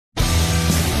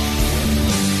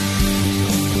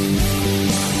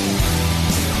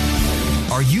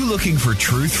looking for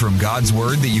truth from God's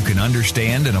Word that you can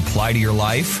understand and apply to your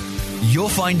life? You'll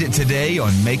find it today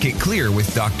on Make It Clear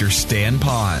with Dr. Stan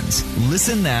Pons.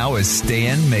 Listen now as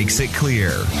Stan makes it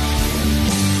clear.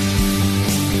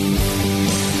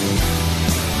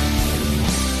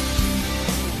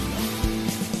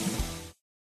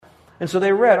 And so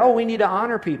they read, we need to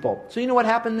honor people. So you know what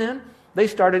happened then? They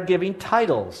started giving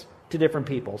titles to different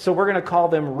people. So we're going to call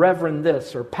them Reverend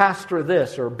this, or Pastor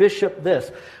this, or Bishop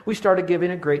this. We started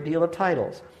giving a great deal of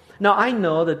titles. Now I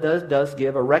know that does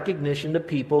give a recognition to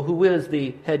people who is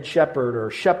the head shepherd or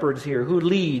shepherds here, who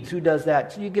leads, who does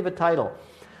that. So you give a title.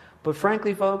 But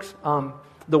frankly, folks,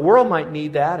 the world might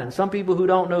need that, and some people who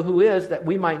don't know who is, that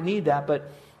we might need that,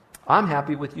 but I'm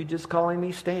happy with you just calling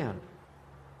me Stan.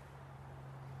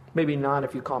 Maybe not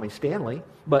if you call me Stanley,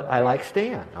 but I like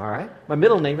Stan, all right? My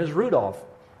middle name is Rudolph.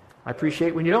 I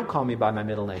appreciate when you don't call me by my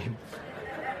middle name.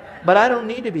 But I don't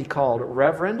need to be called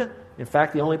Reverend. In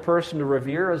fact, the only person to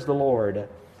revere is the Lord.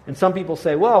 And some people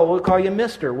say, well, we'll call you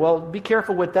Mr. Well, be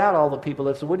careful with that, all the people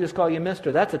that say, we'll just call you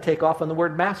Mr. That's a takeoff on the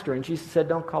word master. And Jesus said,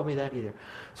 don't call me that either.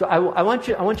 So I want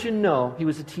you to know he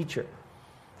was a teacher.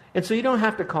 And so you don't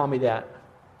have to call me that.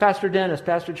 Pastor Dennis,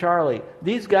 Pastor Charlie,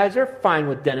 these guys are fine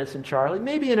with Dennis and Charlie.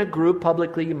 Maybe in a group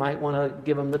publicly you might want to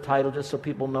give them the title just so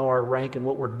people know our rank and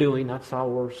what we're doing. That's how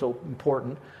we're so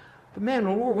important. But man,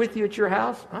 when we're with you at your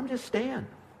house, I'm just Stan,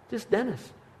 just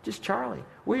Dennis, just Charlie.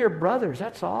 We're your brothers,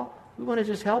 that's all. We want to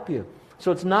just help you.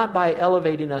 So it's not by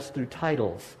elevating us through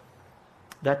titles.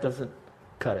 That doesn't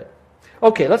cut it.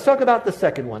 Okay, let's talk about the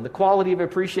second one, the quality of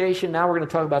appreciation. Now we're going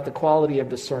to talk about the quality of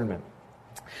discernment.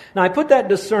 Now, I put that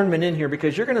discernment in here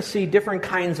because you're going to see different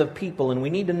kinds of people, and we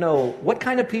need to know what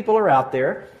kind of people are out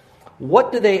there,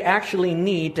 what do they actually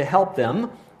need to help them.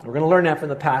 We're going to learn that from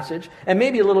the passage, and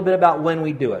maybe a little bit about when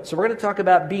we do it. So we're going to talk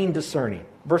about being discerning,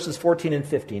 verses 14 and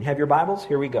 15. Have your Bibles?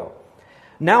 Here we go.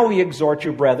 Now we exhort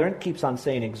you, brethren, keeps on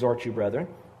saying exhort you, brethren,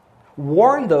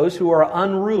 warn those who are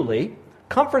unruly,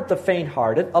 comfort the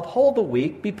faint-hearted, uphold the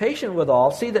weak, be patient with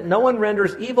all, see that no one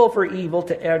renders evil for evil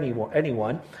to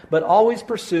anyone, but always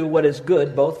pursue what is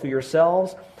good, both for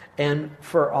yourselves and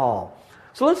for all.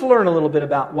 So let's learn a little bit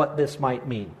about what this might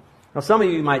mean. Now some of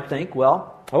you might think,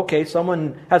 well, okay,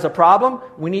 someone has a problem,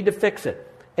 we need to fix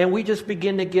it. And we just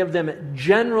begin to give them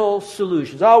general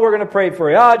solutions. We're going to pray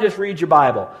for you. Just read your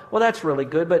Bible. Well, that's really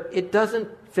good, but it doesn't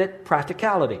fit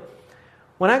practicality.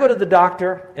 When I go to the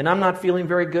doctor and I'm not feeling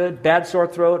very good, bad sore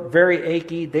throat, very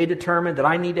achy, they determine that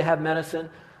I need to have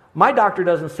medicine, my doctor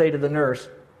doesn't say to the nurse,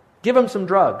 give him some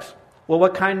drugs. Well,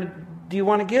 what kind do you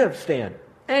want to give, Stan?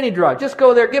 Any drug. Just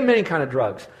go there, give him any kind of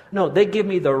drugs. No, they give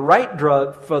me the right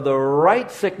drug for the right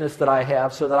sickness that I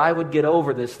have so that I would get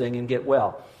over this thing and get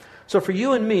well. So for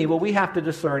you and me, what we have to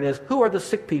discern is who are the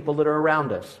sick people that are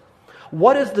around us?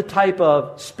 What is the type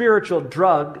of spiritual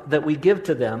drug that we give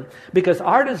to them? Because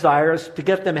our desire is to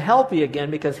get them healthy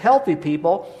again, because healthy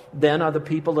people then are the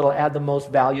people that will add the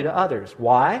most value to others.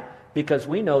 Why? Because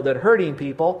we know that hurting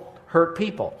people hurt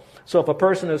people. So if a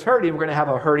person is hurting, we're going to have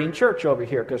a hurting church over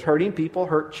here, because hurting people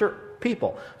hurt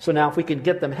people. So now if we can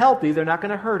get them healthy, they're not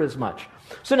going to hurt as much.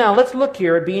 So now let's look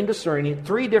here at being discerning,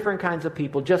 3 different kinds of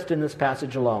people just in this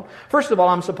passage alone. First of all,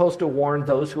 I'm supposed to warn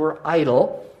those who are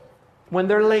idle when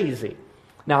they're lazy.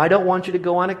 Now, I don't want you to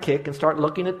go on a kick and start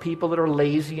looking at people that are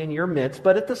lazy in your midst,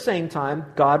 but at the same time,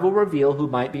 God will reveal who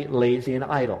might be lazy and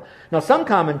idle. Now, some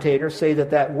commentators say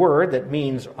that word that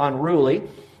means unruly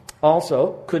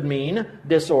also could mean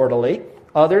disorderly.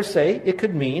 Others say it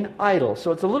could mean idle.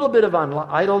 So it's a little bit of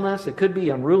idleness. It could be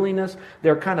unruliness.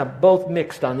 They're kind of both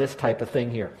mixed on this type of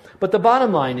thing here. But the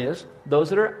bottom line is, those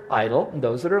that are idle and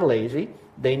those that are lazy,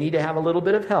 they need to have a little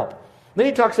bit of help. Then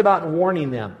he talks about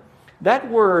warning them.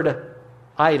 That word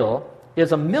idle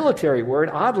is a military word,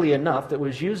 oddly enough, that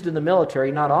was used in the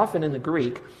military, not often in the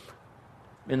Greek,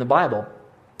 in the Bible.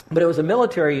 But it was a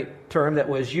military term that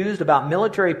was used about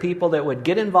military people that would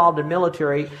get involved in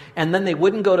military, and then they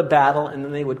wouldn't go to battle, and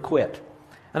then they would quit.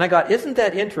 And I thought, isn't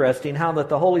that interesting how that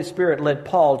the Holy Spirit led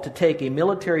Paul to take a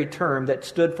military term that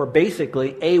stood for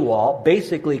basically AWOL,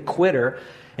 basically quitter,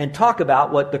 and talk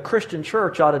about what the Christian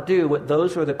church ought to do with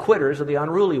those who are the quitters or the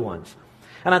unruly ones.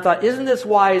 And I thought, isn't this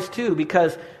wise too?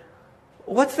 Because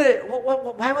why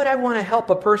would I want to help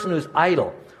a person who's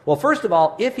idle? Well, first of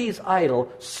all, if he's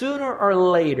idle, sooner or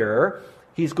later,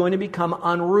 he's going to become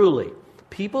unruly.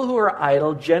 People who are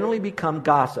idle generally become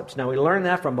gossips. Now, we learn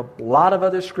that from a lot of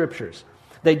other scriptures.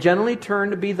 They generally turn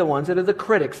to be the ones that are the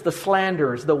critics, the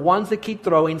slanderers, the ones that keep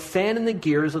throwing sand in the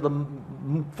gears of the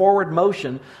forward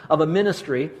motion of a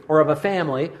ministry or of a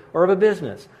family or of a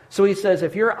business. So he says,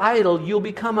 if you're idle, you'll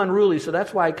become unruly. So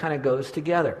that's why it kind of goes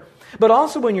together. But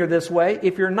also when you're this way,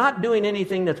 if you're not doing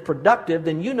anything that's productive,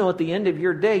 then you know at the end of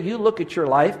your day, you look at your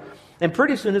life, and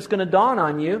pretty soon it's going to dawn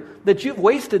on you that you've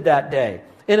wasted that day.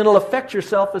 And it'll affect your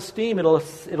self-esteem. It'll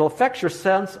affect your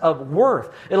sense of worth.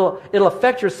 It'll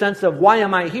affect your sense of why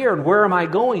am I here and where am I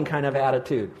going kind of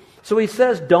attitude. So he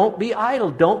says, don't be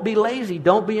idle, don't be lazy,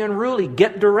 don't be unruly.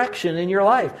 Get direction in your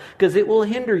life because it will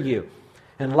hinder you.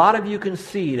 And a lot of you can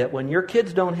see that when your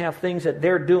kids don't have things that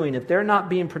they're doing, if they're not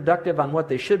being productive on what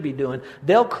they should be doing,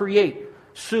 they'll create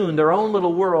soon their own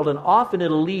little world, and often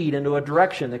it'll lead into a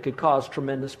direction that could cause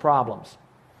tremendous problems.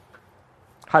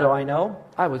 How do I know?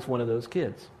 I was one of those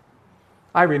kids.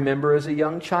 I remember as a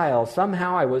young child,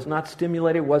 somehow I was not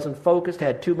stimulated, wasn't focused,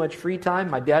 had too much free time.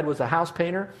 My dad was a house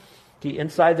painter.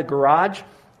 Inside the garage,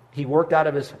 he worked out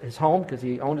of his home because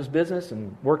he owned his business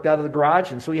and worked out of the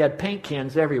garage. And so he had paint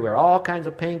cans everywhere, all kinds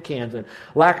of paint cans and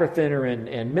lacquer thinner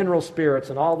and mineral spirits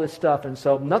and all this stuff. And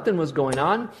so nothing was going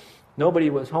on. Nobody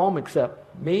was home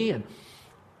except me. And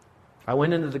I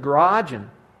went into the garage, and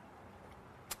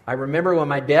I remember when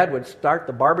my dad would start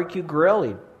the barbecue grill,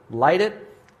 he'd light it,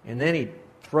 and then he'd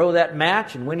throw that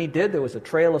match, and when he did, there was a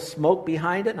trail of smoke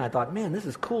behind it, and I thought, man, this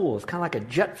is cool. It's kind of like a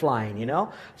jet flying, you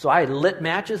know? So I lit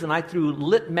matches, and I threw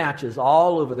lit matches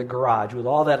all over the garage with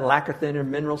all that lacquer thinner,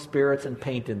 mineral spirits, and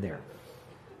paint in there.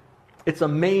 It's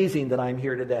amazing that I'm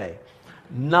here today.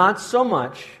 Not so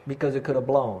much because it could have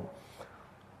blown,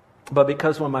 but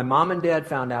because when my mom and dad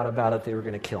found out about it, they were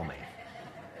going to kill me.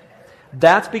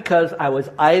 That's because I was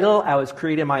idle, I was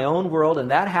creating my own world,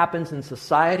 and that happens in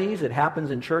societies, it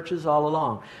happens in churches all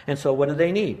along. And so what do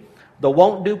they need? The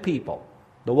won't do people.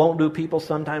 The won't do people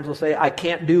sometimes will say, I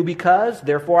can't do because,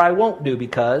 therefore I won't do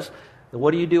because.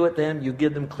 What do you do with them? You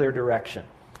give them clear direction.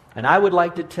 And I would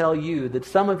like to tell you that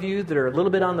some of you that are a little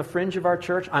bit on the fringe of our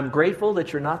church, I'm grateful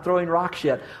that you're not throwing rocks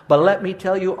yet. But let me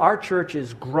tell you, our church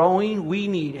is growing. We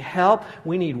need help.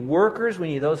 We need workers. We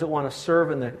need those that want to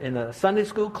serve in the Sunday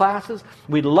school classes.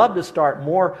 We'd love to start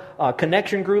more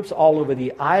connection groups all over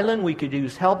the island. We could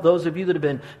use help. Those of you that have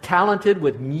been talented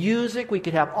with music, we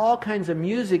could have all kinds of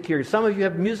music here. Some of you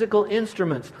have musical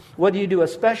instruments. What do you do?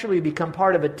 Especially you become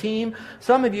part of a team.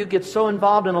 Some of you get so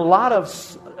involved in a lot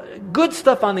of good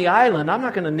stuff on the island. I'm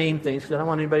not going to name things because I don't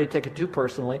want anybody to take it too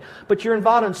personally. But you're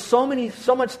involved in so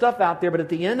much stuff out there. But at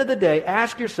the end of the day,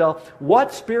 ask yourself,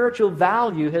 what spiritual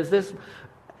value has this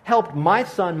helped my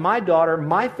son, my daughter,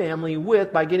 my family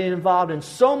with by getting involved in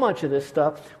so much of this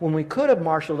stuff when we could have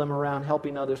marshaled them around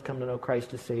helping others come to know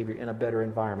Christ as Savior in a better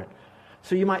environment?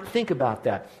 So you might think about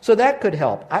that. So that could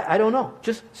help. I don't know.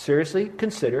 Just seriously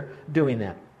consider doing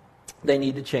that. They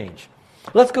need to change.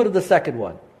 Let's go to the second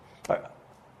one.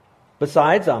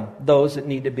 Besides those that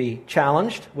need to be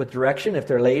challenged with direction if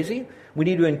they're lazy, we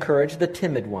need to encourage the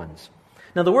timid ones.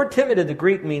 Now the word timid in the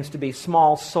Greek means to be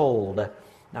small-souled.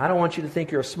 Now I don't want you to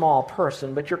think you're a small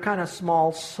person, but you're kind of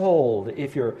small-souled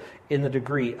if you're in the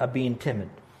degree of being timid.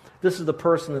 This is the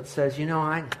person that says, you know,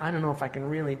 I don't know if I can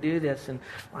really do this, and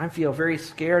I feel very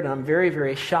scared, and I'm very,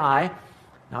 very shy.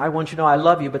 Now, I want you to know I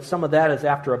love you, but some of that is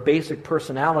after a basic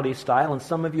personality style, and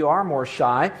some of you are more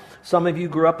shy. Some of you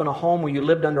grew up in a home where you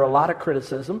lived under a lot of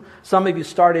criticism. Some of you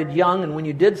started young, and when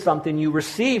you did something, you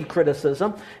received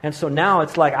criticism. And so now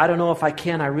it's like, I don't know if I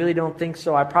can. I really don't think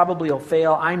so. I probably will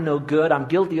fail. I'm no good. I'm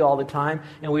guilty all the time,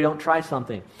 and we don't try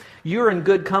something. You're in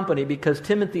good company because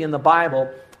Timothy in the Bible,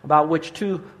 about which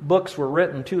 2 books were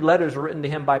written, 2 letters were written to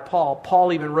him by Paul.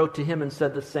 Paul even wrote to him and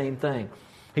said the same thing.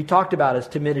 He talked about his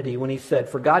timidity when he said,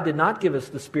 for God did not give us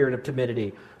the spirit of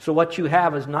timidity. So what you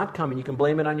have is not coming. You can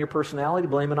blame it on your personality,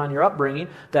 blame it on your upbringing.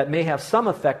 That may have some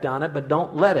effect on it, but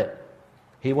don't let it.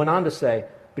 He went on to say,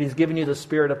 but He's given you the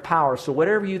spirit of power. So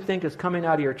whatever you think is coming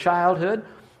out of your childhood,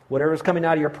 whatever is coming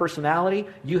out of your personality,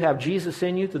 you have Jesus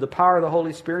in you through the power of the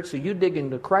Holy Spirit. So you dig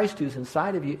into Christ who's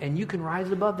inside of you, and you can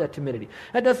rise above that timidity.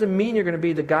 That doesn't mean you're going to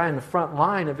be the guy in the front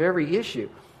line of every issue,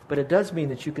 but it does mean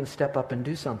that you can step up and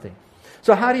do something.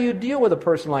 So how do you deal with a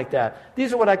person like that?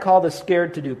 These are what I call the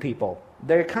scared to do people.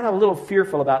 They're kind of a little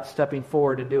fearful about stepping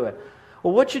forward to do it.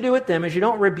 Well, what you do with them is you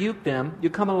don't rebuke them.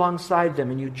 You come alongside them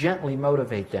and you gently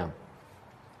motivate them.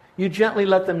 You gently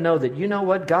let them know that, you know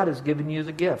what, God has given you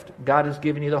the gift. God has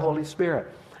given you the Holy Spirit.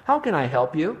 How can I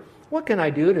help you? What can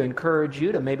I do to encourage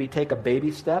you to maybe take a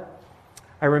baby step?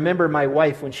 I remember my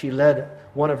wife when she led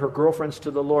one of her girlfriends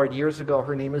to the Lord years ago.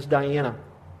 Her name is Diana.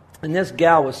 And this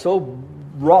gal was so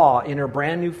raw in her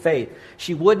brand new faith,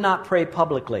 she would not pray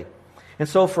publicly. And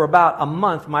so for about a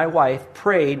month, my wife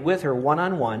prayed with her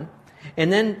one-on-one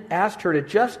and then asked her to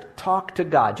just talk to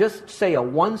God. Just say a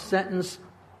one-sentence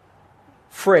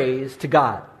phrase to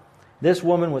God. This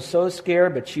woman was so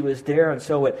scared, but she was there, and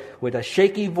so with a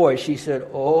shaky voice, she said,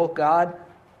 "Oh, God,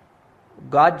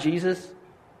 God, Jesus,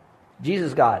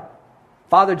 Jesus, God,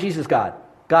 Father, Jesus, God,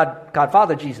 God,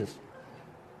 Father, Jesus.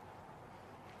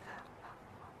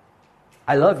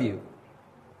 I love you.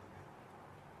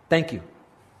 Thank you."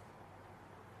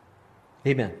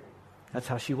 Amen. That's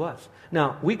how she was.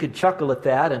 Now, we could chuckle at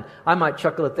that, and I might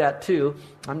chuckle at that too.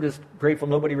 I'm just grateful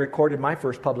nobody recorded my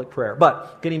first public prayer.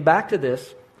 But getting back to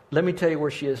this, let me tell you where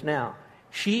she is now.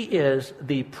 She is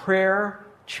the prayer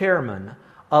chairman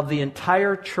of the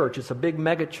entire church. It's a big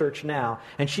mega church now,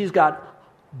 and she's got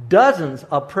dozens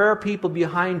of prayer people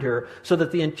behind her so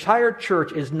that the entire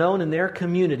church is known in their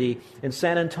community in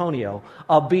San Antonio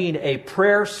of being a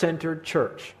prayer-centered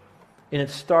church. And it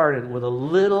started with a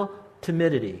little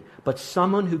timidity, but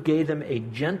someone who gave them a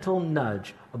gentle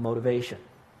nudge of motivation.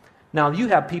 Now, you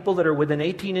have people that are within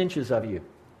 18 inches of you,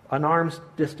 an arm's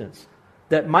distance,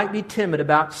 that might be timid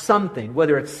about something,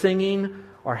 whether it's singing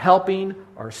or helping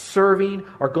or serving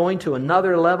or going to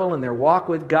another level in their walk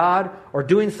with God or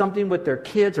doing something with their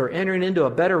kids or entering into a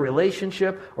better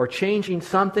relationship or changing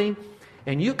something.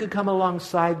 And you could come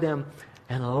alongside them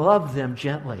and love them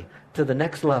gently to the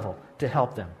next level to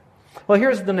help them. Well,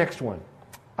 here's the next one.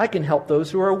 I can help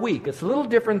those who are weak. It's a little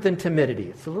different than timidity.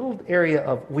 It's a little area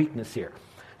of weakness here.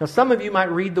 Now, some of you might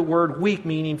read the word weak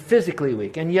meaning physically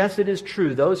weak. And yes, it is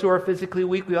true. Those who are physically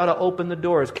weak, we ought to open the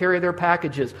doors, carry their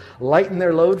packages, lighten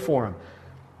their load for them.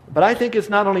 But I think it's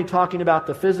not only talking about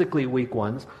the physically weak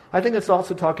ones. I think it's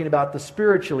also talking about the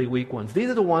spiritually weak ones. These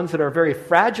are the ones that are very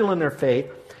fragile in their faith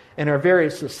and are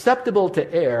very susceptible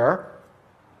to error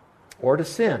or to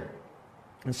sin.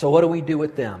 And so what do we do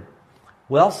with them?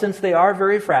 Well, since they are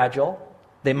very fragile,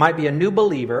 they might be a new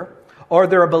believer, or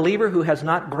they're a believer who has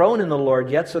not grown in the Lord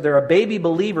yet, so they're a baby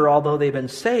believer although they've been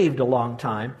saved a long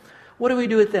time. What do we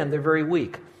do with them? They're very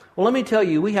weak. Well, let me tell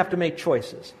you, we have to make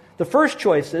choices. The first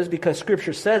choice is, because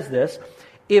Scripture says this,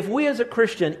 if we as a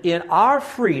Christian in our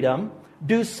freedom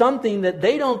do something that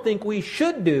they don't think we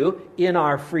should do in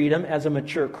our freedom as a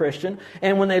mature Christian,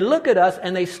 and when they look at us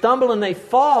and they stumble and they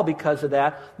fall because of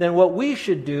that, then what we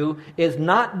should do is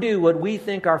not do what we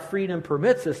think our freedom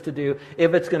permits us to do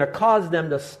if it's going to cause them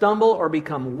to stumble or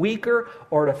become weaker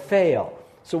or to fail.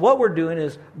 So what we're doing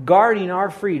is guarding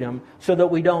our freedom so that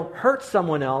we don't hurt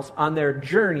someone else on their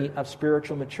journey of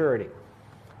spiritual maturity.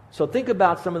 So think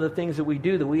about some of the things that we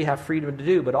do that we have freedom to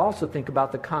do, but also think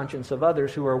about the conscience of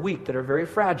others who are weak, that are very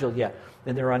fragile yet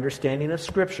in their understanding of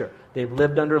Scripture. They've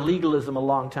lived under legalism a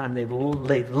long time. They've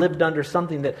lived under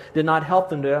something that did not help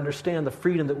them to understand the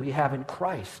freedom that we have in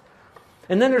Christ.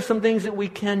 And then there's some things that we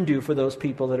can do for those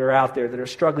people that are out there that are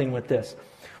struggling with this.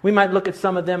 We might look at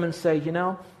some of them and say, you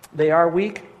know, they are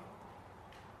weak.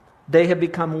 They have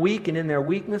become weak, and in their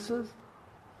weaknesses,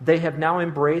 they have now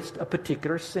embraced a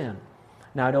particular sin.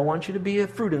 Now, I don't want you to be a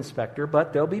fruit inspector,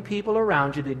 but there'll be people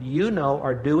around you that you know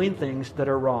are doing things that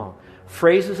are wrong.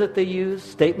 Phrases that they use,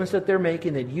 statements that they're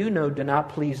making that you know do not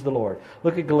please the Lord.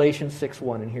 Look at Galatians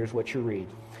 6:1, and here's what you read.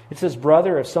 It says,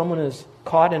 "Brother, if someone is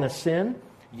caught in a sin,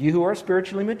 you who are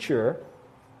spiritually mature,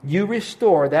 you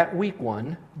restore that weak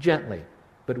one gently.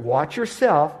 But watch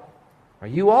yourself, or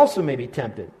you also may be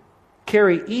tempted.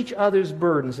 Carry each other's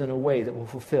burdens in a way that will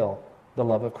fulfill the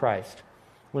love of Christ."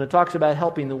 When it talks about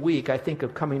helping the weak, I think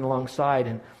of coming alongside.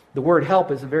 And the word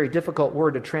help is a very difficult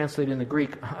word to translate in the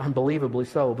Greek, unbelievably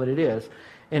so, but it is.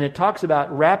 And it talks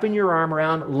about wrapping your arm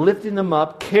around, lifting them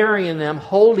up, carrying them,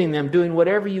 holding them, doing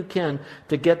whatever you can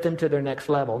to get them to their next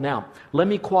level. Now, let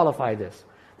me qualify this.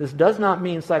 This does not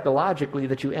mean psychologically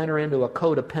that you enter into a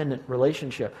codependent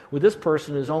relationship with this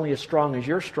person is only as strong as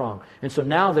you're strong. And so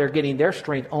now they're getting their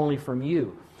strength only from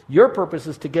you. Your purpose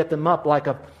is to get them up like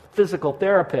a physical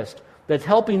therapist that's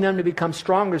helping them to become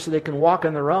stronger so they can walk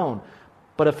on their own.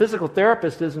 But a physical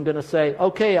therapist isn't going to say,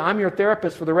 okay, I'm your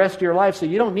therapist for the rest of your life, so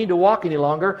you don't need to walk any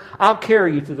longer. I'll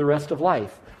carry you through the rest of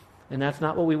life. And that's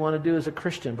not what we want to do as a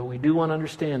Christian, but we do want to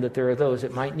understand that there are those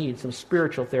that might need some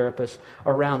spiritual therapists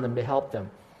around them to help them.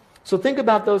 So think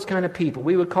about those kind of people.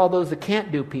 We would call those the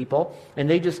can't-do people, and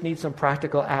they just need some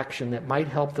practical action that might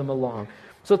help them along.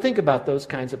 So think about those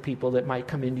kinds of people that might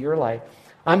come into your life.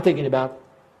 I'm thinking about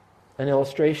an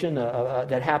illustration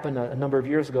that happened a number of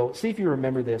years ago. See if you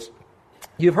remember this.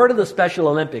 You've heard of the Special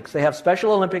Olympics. They have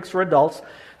Special Olympics for adults,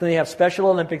 then they have Special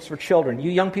Olympics for children. You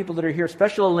young people that are here,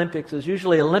 Special Olympics is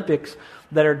usually Olympics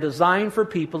that are designed for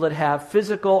people that have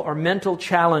physical or mental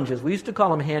challenges. We used to call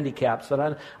them handicaps,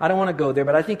 but I don't want to go there,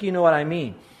 but I think you know what I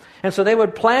mean. And so they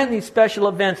would plan these special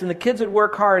events, and the kids would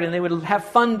work hard, and they would have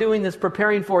fun doing this,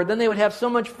 preparing for it. Then they would have so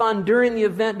much fun during the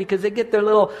event because they get their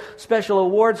little special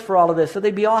awards for all of this, so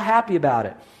they'd be all happy about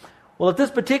it. Well, at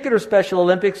this particular Special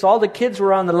Olympics, all the kids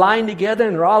were on the line together,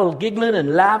 and they're all giggling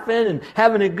and laughing and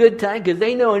having a good time because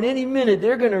they know in any minute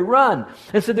they're going to run.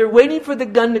 And so they're waiting for the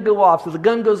gun to go off. So the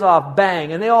gun goes off,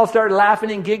 bang, and they all start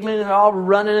laughing and giggling, and they're all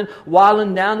running and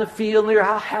waddling down the field, and they're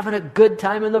all having a good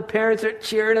time, and the parents are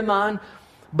cheering them on.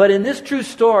 But in this true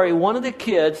story, one of the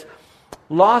kids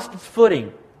lost its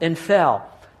footing and fell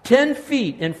 10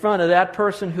 feet in front of that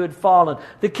person who had fallen.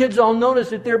 The kids all noticed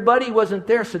that their buddy wasn't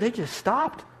there, so they just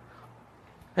stopped.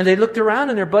 And they looked around,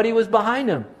 and their buddy was behind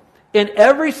them. And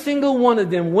every single one of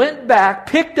them went back,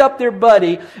 picked up their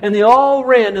buddy, and they all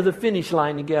ran to the finish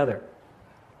line together.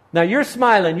 Now you're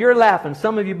smiling, you're laughing.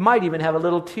 Some of you might even have a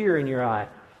little tear in your eye.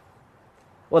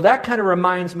 Well, that kind of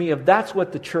reminds me of that's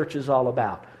what the church is all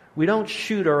about. We don't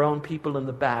shoot our own people in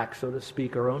the back, so to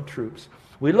speak, our own troops.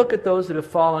 We look at those that have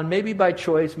fallen, maybe by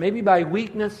choice, maybe by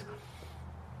weakness,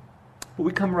 but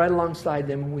we come right alongside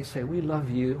them and we say, we love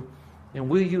you, and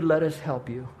will you let us help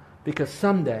you? Because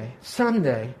someday,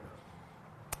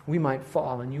 we might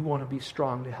fall, and you want to be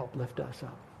strong to help lift us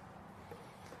up.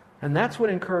 And that's what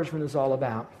encouragement is all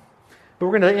about. But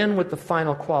we're going to end with the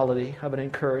final quality of an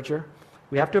encourager.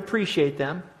 We have to appreciate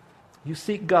them. You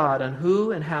seek God on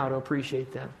who and how to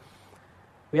appreciate them.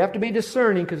 We have to be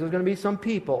discerning because there's going to be some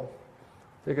people.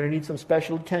 They're going to need some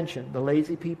special attention. The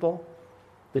lazy people,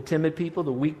 the timid people,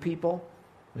 the weak people.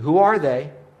 Who are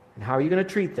they? And how are you going to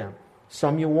treat them?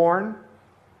 Some you warn.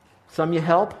 Some you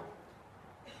help.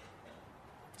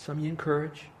 Some you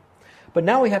encourage. But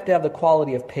now we have to have the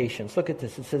quality of patience. Look at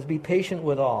this. It says, be patient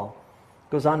with all.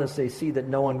 It goes on to say, see that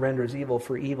no one renders evil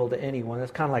for evil to anyone.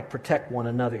 That's kind of like protect one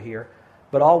another here.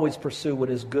 But always pursue what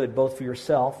is good, both for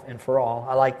yourself and for all.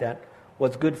 I like that.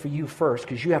 What's good for you first,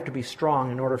 because you have to be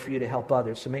strong in order for you to help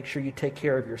others. So make sure you take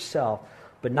care of yourself.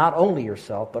 But not only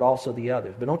yourself, but also the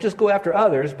others. But don't just go after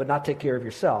others, but not take care of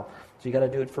yourself. So you got to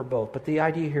do it for both. But the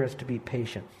idea here is to be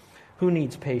patient. Who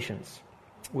needs patience?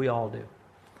 We all do.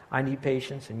 I need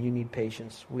patience, and you need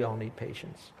patience. We all need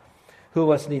patience. Who of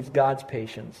us needs God's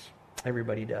patience?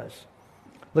 Everybody does.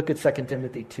 Look at 2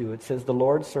 Timothy 2. It says, the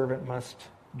Lord's servant must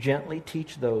gently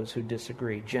teach those who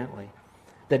disagree, gently,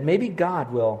 that maybe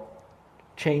God will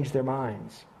change their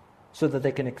minds so that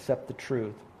they can accept the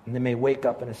truth and they may wake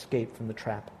up and escape from the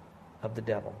trap of the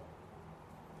devil.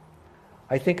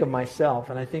 I think of myself,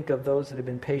 and I think of those that have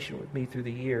been patient with me through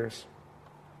the years,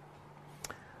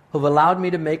 who've allowed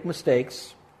me to make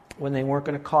mistakes when they weren't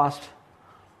going to cost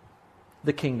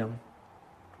the kingdom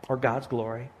or God's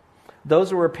glory. Those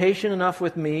who were patient enough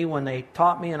with me when they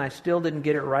taught me and I still didn't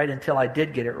get it right until I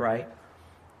did get it right,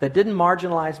 that didn't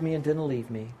marginalize me and didn't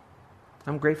leave me.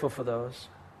 I'm grateful for those.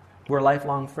 We're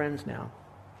lifelong friends now.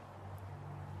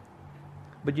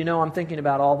 But you know, I'm thinking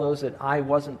about all those that I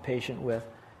wasn't patient with.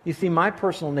 You see, my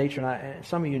personal nature, and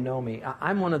some of you know me,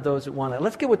 I'm one of those that want to,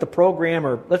 let's get with the program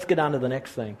or let's get on to the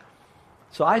next thing.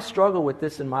 So I struggle with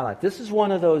this in my life. This is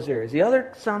one of those areas. The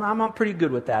other, I'm pretty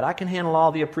good with that. I can handle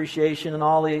all the appreciation and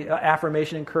all the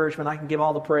affirmation, encouragement. I can give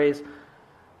all the praise.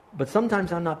 But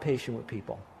sometimes I'm not patient with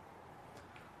people.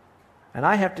 And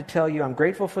I have to tell you, I'm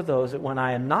grateful for those that when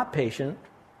I am not patient,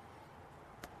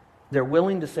 they're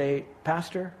willing to say,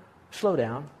 Pastor, slow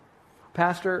down.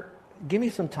 Pastor, give me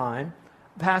some time.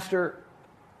 Pastor,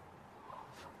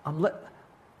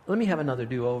 let me have another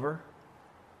do-over.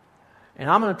 And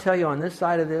I'm going to tell you on this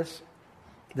side of this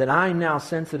that I'm now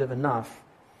sensitive enough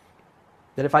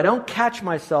that if I don't catch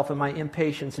myself in my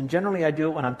impatience, and generally I do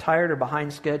it when I'm tired or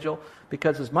behind schedule,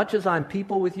 because as much as I'm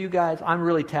people with you guys, I'm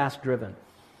really task-driven.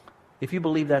 If you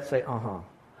believe that, say,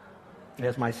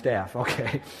 As my staff,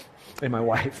 okay, and my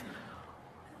wife.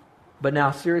 But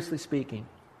now, seriously speaking,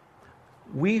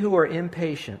 we who are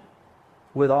impatient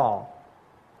with all,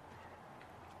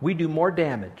 we do more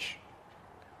damage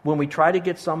when we try to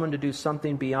get someone to do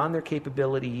something beyond their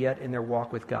capability yet in their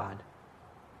walk with God.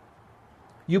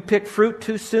 You pick fruit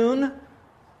too soon,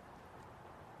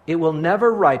 it will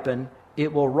never ripen,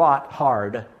 it will rot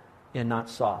hard and not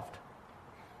soft.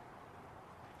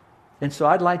 And so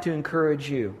I'd like to encourage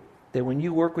you that when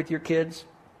you work with your kids,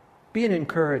 be an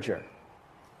encourager.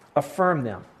 Affirm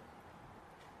them.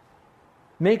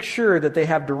 Make sure that they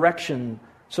have direction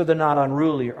so they're not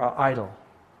unruly or idle.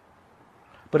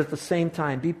 But at the same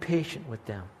time, be patient with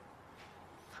them.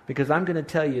 Because I'm going to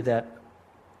tell you that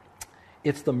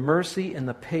it's the mercy and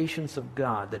the patience of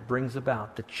God that brings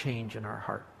about the change in our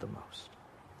heart the most.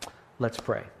 Let's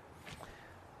pray.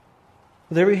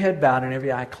 With every head bowed and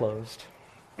every eye closed.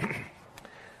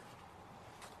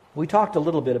 We talked a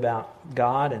little bit about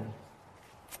God and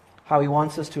how He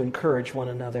wants us to encourage one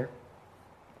another.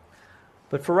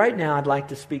 But for right now, I'd like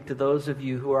to speak to those of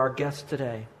you who are our guests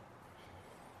today.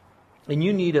 And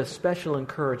you need a special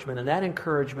encouragement, and that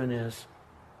encouragement is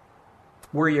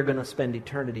where you're going to spend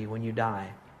eternity when you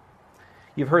die.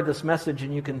 You've heard this message,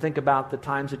 and you can think about the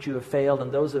times that you have failed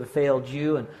and those that have failed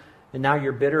you, and now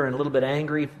you're bitter and a little bit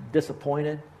angry,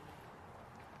 disappointed,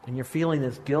 and you're feeling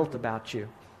this guilt about you.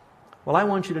 Well, I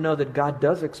want you to know that God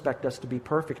does expect us to be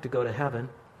perfect to go to heaven,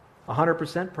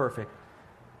 100% perfect.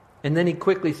 And then He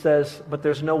quickly says, but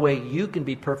there's no way you can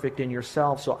be perfect in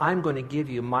yourself, so I'm going to give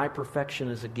you my perfection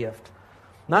as a gift.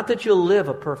 Not that you'll live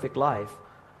a perfect life,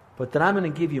 but that I'm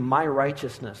going to give you my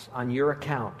righteousness on your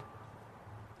account.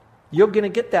 You're going to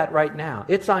get that right now.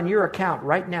 It's on your account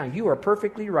right now. You are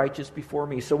perfectly righteous before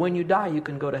me. So when you die, you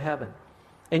can go to heaven.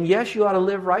 And yes, you ought to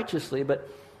live righteously, but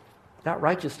that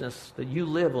righteousness that you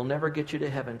live will never get you to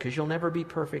heaven because you'll never be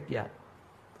perfect yet.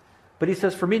 But He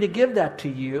says, for me to give that to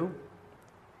you,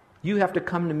 you have to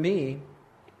come to me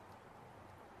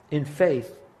in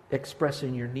faith,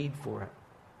 expressing your need for it.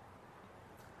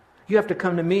 You have to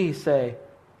come to me, say,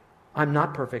 I'm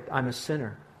not perfect, I'm a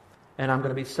sinner, and I'm going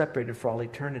to be separated for all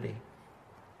eternity.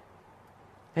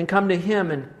 And come to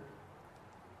Him and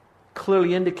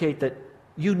clearly indicate that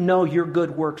you know your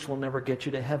good works will never get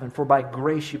you to heaven, for by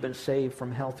grace you've been saved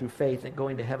from hell through faith, and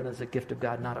going to heaven is a gift of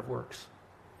God, not of works.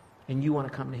 And you want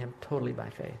to come to Him totally by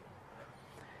faith.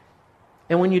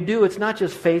 And when you do, it's not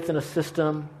just faith in a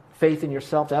system, faith in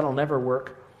yourself, that'll never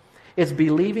work. It's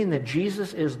believing that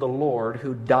Jesus is the Lord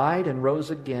who died and rose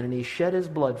again, and He shed His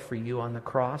blood for you on the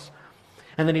cross,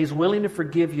 and that He's willing to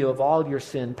forgive you of all your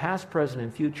sin, past, present,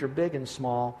 and future, big and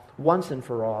small, once and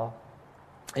for all.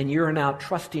 And you're now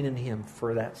trusting in Him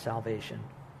for that salvation.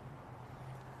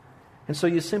 And so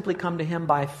you simply come to Him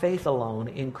by faith alone,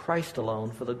 in Christ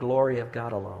alone, for the glory of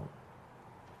God alone.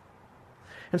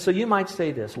 And so you might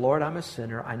say this, Lord, I'm a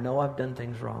sinner. I know I've done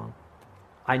things wrong.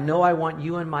 I know I want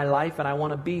you in my life, and I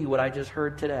want to be what I just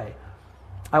heard today.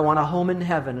 I want a home in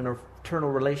heaven and an eternal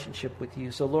relationship with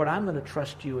you. So Lord, I'm going to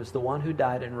trust you as the one who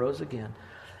died and rose again,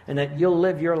 and that you'll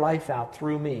live your life out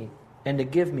through me and to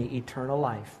give me eternal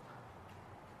life.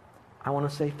 I want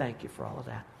to say thank you for all of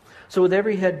that. So with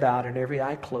every head bowed and every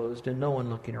eye closed and no one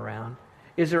looking around,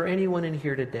 is there anyone in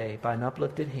here today, by an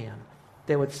uplifted hand,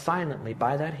 that would silently,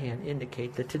 by that hand,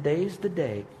 indicate that today's the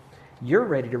day you're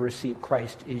ready to receive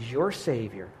Christ as your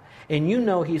Savior, and you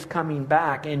know He's coming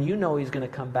back, and you know He's going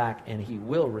to come back, and He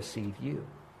will receive you.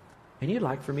 And you'd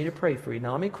like for me to pray for you.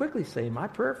 Now let me quickly say, my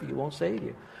prayer for you won't save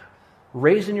you.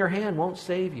 Raising your hand won't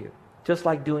save you. Just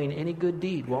like doing any good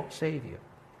deed won't save you.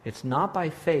 It's not by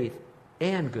faith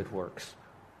and good works.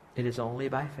 It is only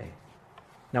by faith.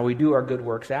 Now we do our good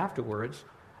works afterwards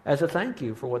as a thank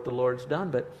you for what the Lord's done,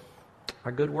 but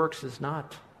our good works is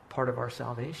not part of our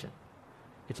salvation.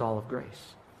 It's all of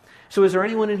grace. So is there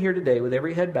anyone in here today with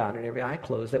every head bowed and every eye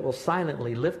closed that will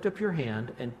silently lift up your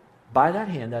hand, and by that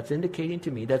hand that's indicating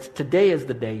to me that today is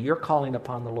the day you're calling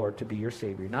upon the Lord to be your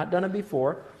Savior. You've not done it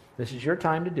before. This is your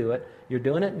time to do it. You're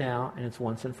doing it now, and it's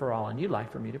once and for all, and you'd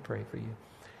like for me to pray for you.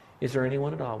 Is there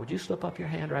anyone at all? Would you slip up your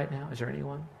hand right now? Is there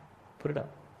anyone? Put it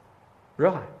up.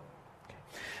 Real high. Okay.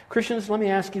 Christians, let me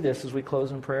ask you this as we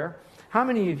close in prayer. How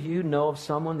many of you know of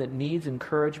someone that needs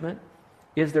encouragement?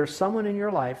 Is there someone in your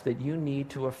life that you need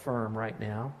to affirm right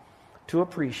now, to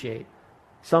appreciate?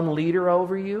 Some leader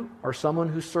over you, or someone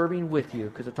who's serving with you,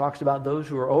 because it talks about those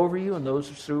who are over you and those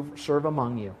who serve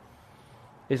among you.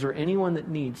 Is there anyone that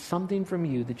needs something from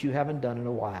you that you haven't done in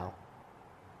a while?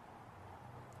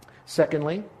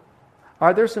 Secondly,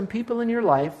 are there some people in your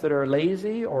life that are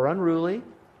lazy or unruly,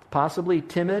 possibly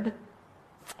timid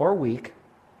or weak,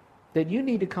 that you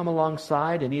need to come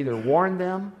alongside and either warn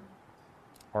them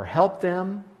or help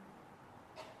them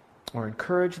or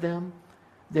encourage them,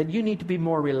 that you need to be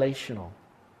more relational?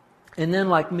 And then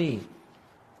like me,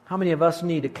 how many of us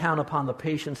need to count upon the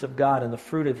patience of God and the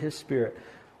fruit of His Spirit,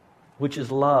 which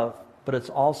is love, but it's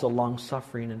also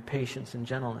long-suffering and patience and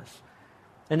gentleness?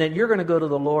 And that you're going to go to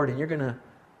the Lord and you're going to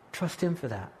trust Him for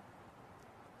that.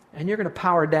 And you're going to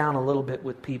power down a little bit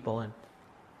with people and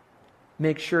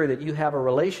make sure that you have a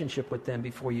relationship with them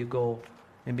before you go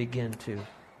and begin to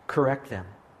correct them.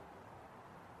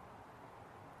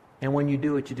 And when you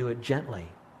do it gently,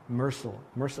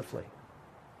 mercifully.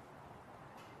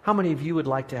 How many of you would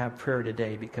like to have prayer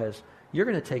today? Because you're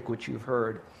going to take what you've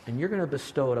heard and you're going to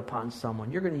bestow it upon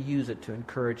someone. You're going to use it to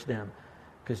encourage them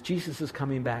because Jesus is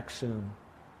coming back soon.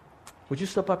 Would you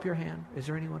slip up your hand? Is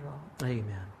there anyone at all?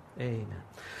 Amen. Amen.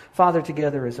 Father,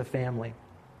 together as a family,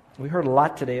 we heard a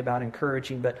lot today about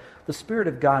encouraging, but the Spirit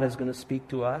of God is going to speak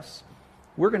to us.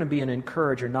 we're going to be an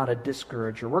encourager, not a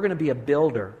discourager. We're going to be a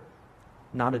builder,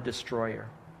 not a destroyer.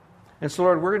 And so,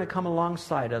 Lord, we're going to come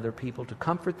alongside other people to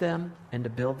comfort them and to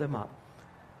build them up.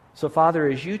 So, Father,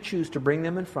 as you choose to bring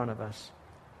them in front of us,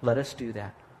 let us do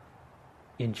that.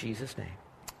 In Jesus' name,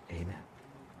 amen.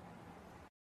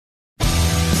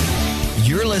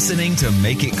 You're listening to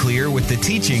Make It Clear with the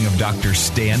teaching of Dr.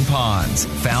 Stan Ponz,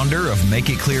 founder of Make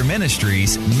It Clear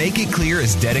Ministries. Make It Clear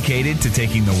is dedicated to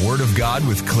taking the Word of God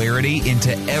with clarity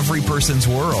into every person's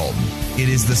world. It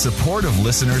is the support of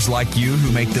listeners like you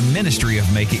who make the ministry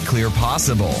of Make It Clear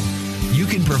possible. You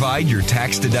can provide your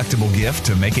tax-deductible gift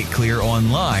to Make It Clear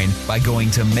online by going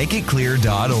to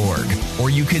makeitclear.org, or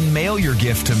you can mail your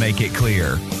gift to Make It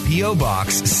Clear, P.O.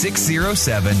 Box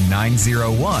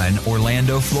 607901,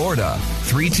 Orlando, Florida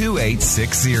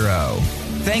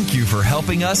 32860. Thank you for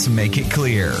helping us make it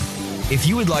clear. If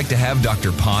you would like to have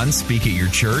Dr. Ponz speak at your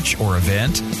church or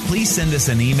event, please send us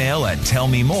an email at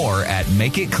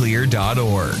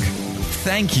tellmemore@makeitclear.org.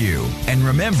 Thank you, and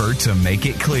remember to make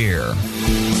it clear.